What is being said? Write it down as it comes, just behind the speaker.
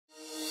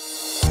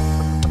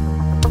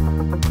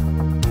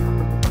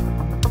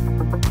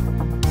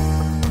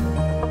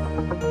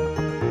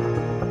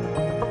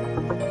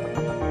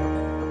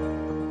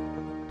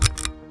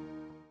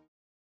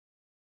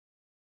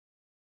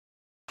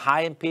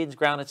high impedance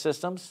grounded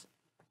systems.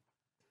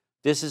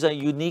 This is a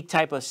unique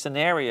type of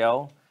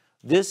scenario.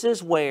 This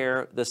is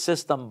where the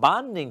system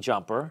bonding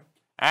jumper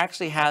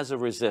actually has a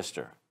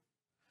resistor.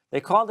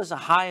 They call this a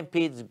high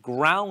impedance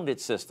grounded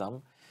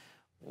system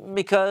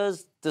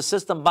because the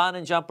system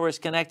bonding jumper is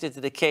connected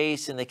to the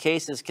case and the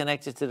case is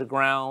connected to the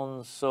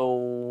ground.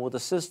 So the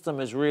system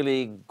is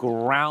really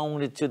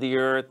grounded to the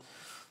earth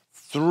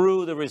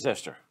through the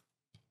resistor.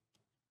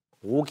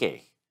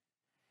 Okay.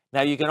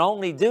 Now you can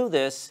only do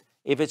this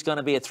if it's going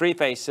to be a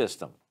three-phase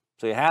system.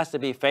 So it has to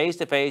be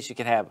face-to-face. You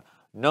can have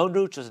no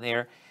neutrals in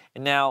here.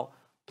 And now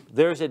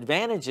there's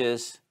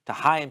advantages to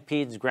high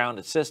impedance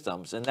grounded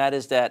systems, and that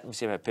is that, let me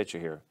see if I have a picture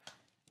here.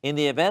 In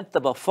the event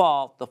of a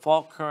fault, the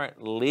fault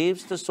current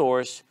leaves the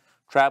source,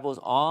 travels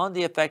on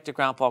the effective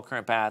ground fault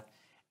current path,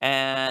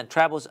 and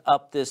travels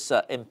up this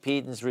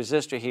impedance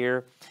resistor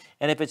here.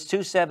 And if it's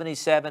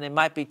 277, it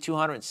might be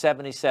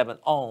 277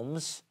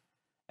 ohms.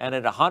 And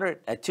at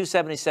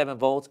 277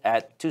 volts,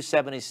 at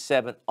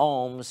 277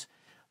 ohms,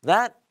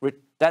 that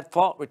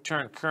fault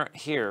return current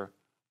here,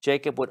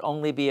 Jacob, would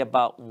only be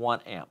about 1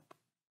 amp.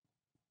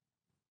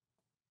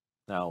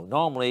 Now,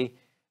 normally,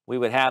 we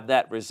would have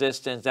that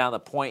resistance down to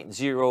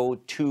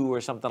 0.02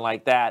 or something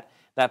like that.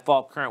 That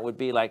fault current would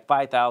be like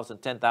 5,000,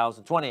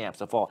 10,000, 20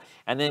 amps of fault.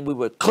 And then we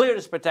would clear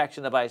this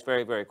protection device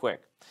very, very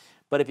quick.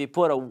 But if you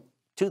put a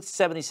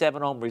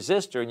 277 ohm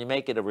resistor and you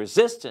make it a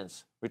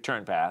resistance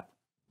return path,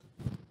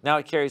 now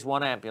it carries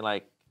 1 amp. You're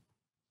like,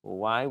 well,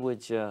 why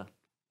would you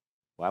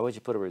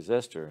put a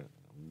resistor?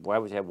 Why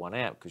would you have 1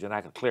 amp? Because you're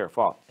not going to clear a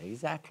fault.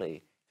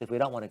 Exactly, because we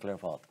don't want to clear a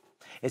fault.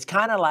 It's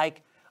kind of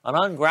like an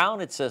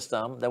ungrounded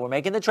system that we're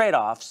making the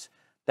trade-offs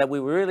that we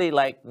really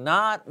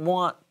not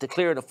want to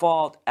clear the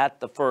fault at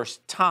the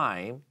first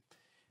time,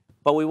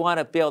 but we want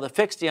to be able to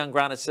fix the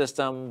ungrounded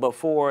system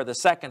before the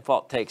second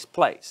fault takes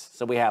place.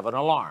 So we have an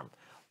alarm.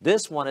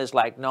 This one is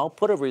like, no,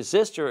 put a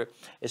resistor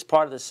as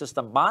part of the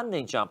system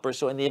bonding jumper.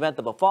 So in the event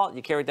of a fault,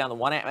 you carry it down to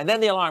 1 amp, and then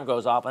the alarm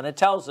goes off, and it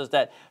tells us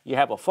that you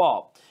have a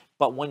fault.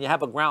 But when you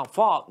have a ground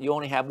fault, you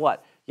only have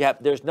what?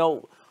 There's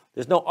no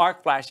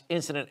arc flash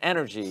incident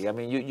energy. I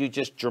mean, you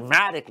just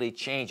dramatically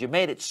change. You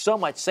made it so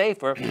much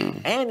safer.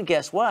 And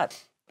guess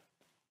what?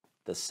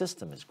 The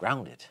system is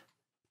grounded,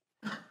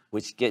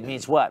 which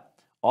means what?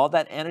 All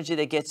that energy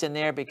that gets in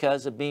there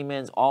because of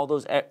beam-ins, all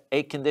those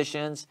 8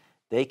 conditions,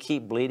 they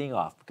keep bleeding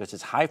off because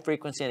it's high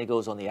frequency and it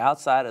goes on the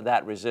outside of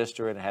that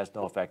resistor and it has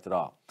no effect at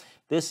all.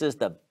 This is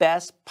the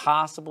best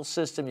possible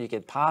system you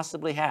could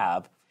possibly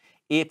have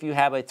if you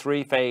have a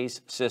three-phase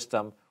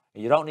system.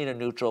 You don't need a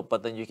neutral,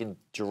 but then you can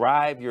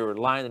drive your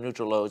line of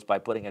neutral loads by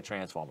putting a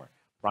transformer.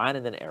 Brian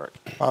and then Eric.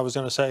 I was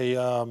going to say,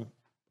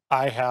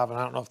 I have, and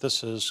I don't know if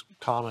this is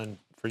common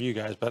for you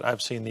guys, but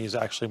I've seen these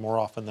actually more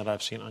often than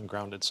I've seen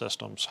ungrounded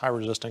systems. High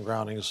resistant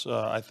grounding is,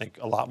 I think,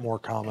 a lot more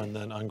common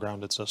than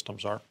ungrounded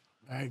systems are.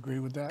 I agree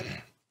with that.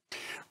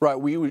 Right,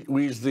 we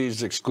use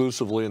these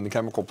exclusively in the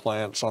chemical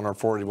plants on our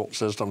 40-volt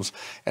systems.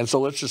 And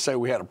so let's just say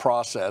we had a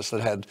process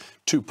that had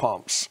 2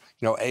 pumps,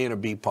 A and a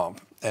B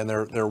pump, and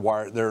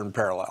they're in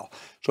parallel.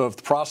 So if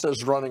the process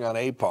is running on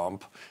A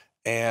pump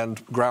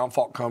and ground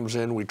fault comes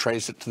in, we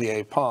trace it to the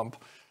A pump,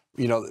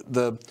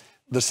 the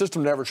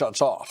system never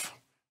shuts off.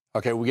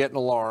 Okay, we get an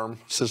alarm,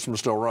 system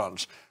still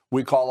runs.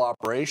 We call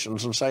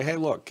operations and say, hey,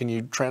 look, can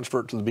you transfer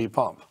it to the B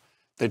pump?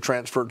 They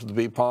transfer it to the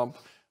B pump.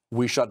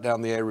 We shut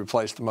down the A,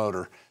 replace the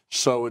motor.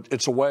 So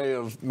it's a way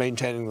of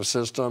maintaining the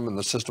system, and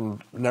the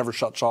system never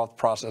shuts off, the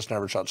process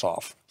never shuts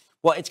off.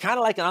 Well, it's kind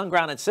of like an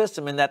ungrounded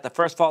system in that the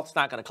first fault's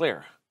not going to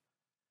clear.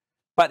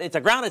 But it's a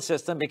grounded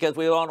system because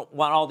we don't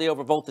want all the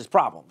overvoltage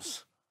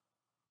problems.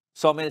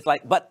 So, I mean, it's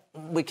like, but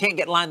we can't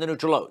get line to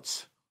neutral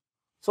loads.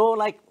 So,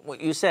 like what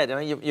you said,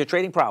 I mean, you're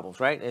trading problems,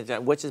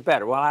 right? Which is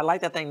better? Well, I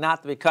like that thing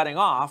not to be cutting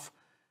off,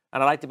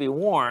 and I like to be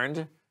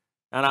warned.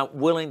 And I'm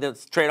willing to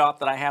trade off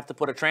that I have to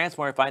put a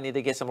transformer if I need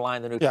to get some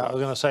line to neutral. Yeah, I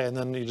was going to say, and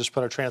then you just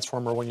put a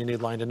transformer when you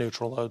need line to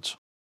neutral loads.